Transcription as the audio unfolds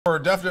Were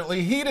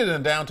definitely heated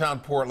in downtown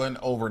Portland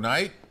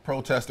overnight.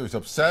 Protesters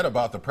upset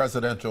about the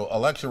presidential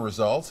election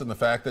results and the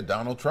fact that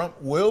Donald Trump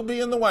will be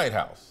in the White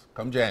House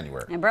come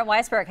January. And Brent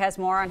Weisberg has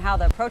more on how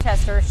the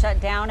protesters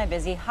shut down a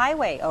busy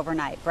highway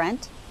overnight.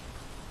 Brent?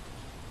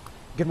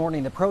 Good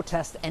morning. The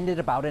protest ended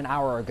about an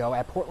hour ago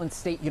at Portland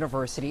State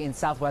University in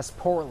southwest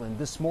Portland.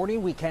 This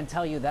morning, we can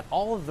tell you that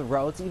all of the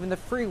roads, even the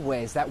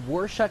freeways that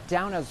were shut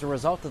down as a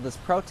result of this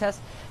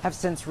protest, have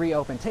since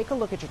reopened. Take a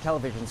look at your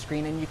television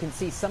screen and you can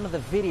see some of the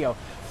video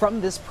from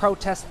this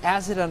protest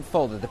as it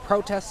unfolded. The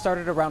protest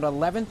started around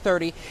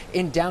 11:30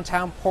 in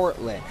downtown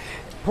Portland.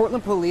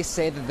 Portland police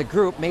say that the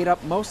group, made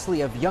up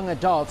mostly of young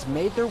adults,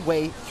 made their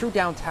way through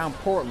downtown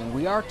Portland.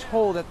 We are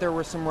told that there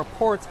were some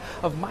reports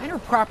of minor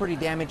property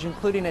damage,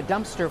 including a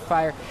dumpster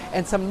fire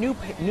and some new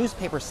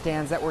newspaper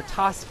stands that were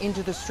tossed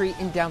into the street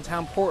in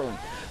downtown Portland.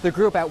 The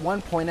group, at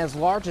one point as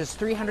large as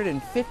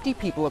 350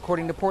 people,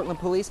 according to Portland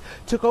police,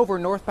 took over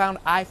northbound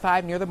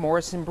I-5 near the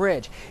Morrison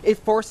Bridge. It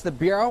forced the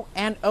Bureau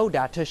and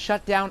ODOT to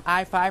shut down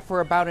I-5 for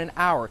about an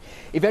hour.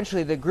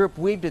 Eventually, the group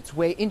weaved its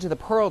way into the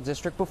Pearl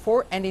District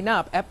before ending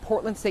up at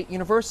Portland State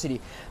University.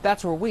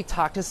 That's where we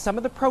talked to some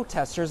of the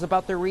protesters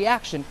about their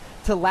reaction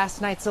to last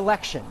night's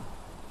election.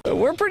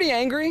 We're pretty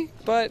angry,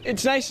 but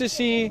it's nice to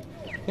see,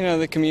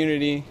 the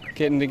community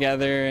getting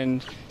together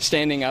and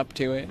standing up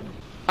to it.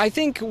 I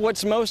think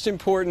what's most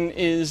important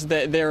is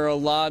that there are a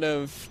lot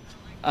of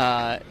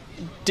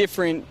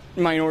different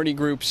minority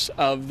groups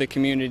of the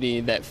community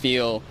that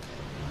feel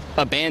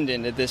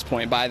abandoned at this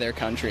point by their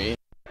country.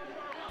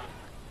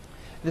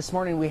 This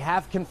morning, we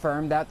have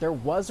confirmed that there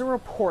was a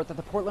report that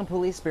the Portland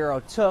Police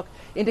Bureau took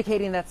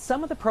indicating that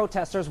some of the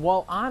protesters,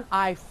 while on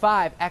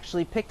I-5,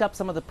 actually picked up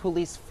some of the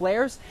police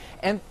flares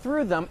and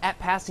threw them at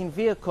passing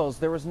vehicles.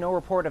 There was no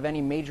report of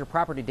any major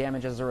property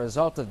damage as a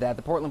result of that.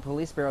 The Portland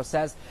Police Bureau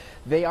says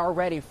they are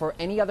ready for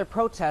any other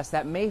protests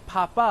that may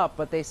pop up,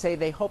 but they say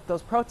they hope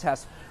those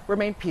protests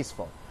remain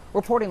peaceful.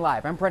 Reporting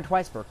live, I'm Brent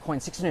Weisberg, KOIN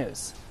 6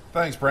 News.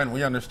 Thanks, Brent.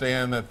 We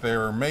understand that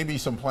there may be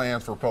some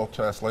plans for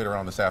protests later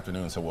on this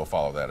afternoon, so we'll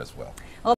follow that as well.